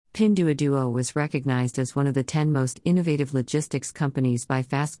Pinduoduo was recognized as one of the 10 most innovative logistics companies by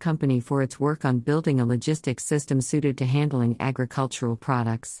Fast Company for its work on building a logistics system suited to handling agricultural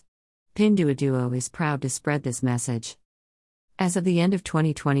products. Pinduoduo is proud to spread this message. As of the end of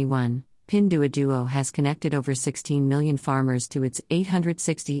 2021, Pinduoduo has connected over 16 million farmers to its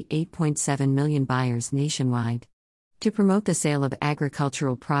 868.7 million buyers nationwide. To promote the sale of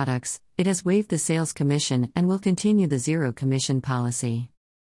agricultural products, it has waived the sales commission and will continue the zero commission policy.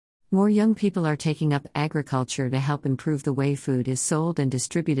 More young people are taking up agriculture to help improve the way food is sold and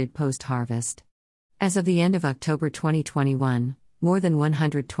distributed post-harvest. As of the end of October 2021, more than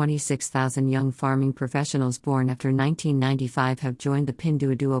 126,000 young farming professionals born after 1995 have joined the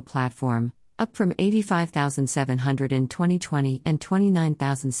Pinduoduo platform, up from 85,700 in 2020 and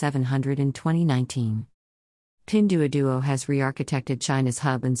 29,700 in 2019. Pinduoduo has re-architected China's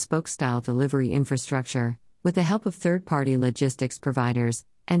hub-and-spoke-style delivery infrastructure, with the help of third-party logistics providers,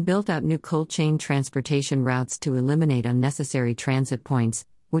 and built out new cold chain transportation routes to eliminate unnecessary transit points,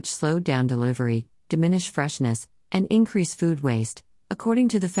 which slowed down delivery, diminish freshness, and increase food waste, according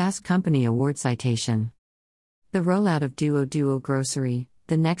to the Fast Company award citation. The rollout of Duoduo Grocery,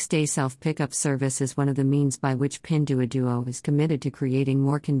 the next-day self-pickup service, is one of the means by which Pinduoduo is committed to creating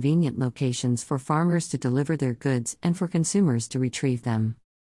more convenient locations for farmers to deliver their goods and for consumers to retrieve them.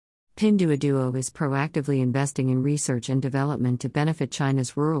 Pinduoduo is proactively investing in research and development to benefit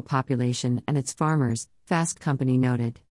China's rural population and its farmers, Fast Company noted.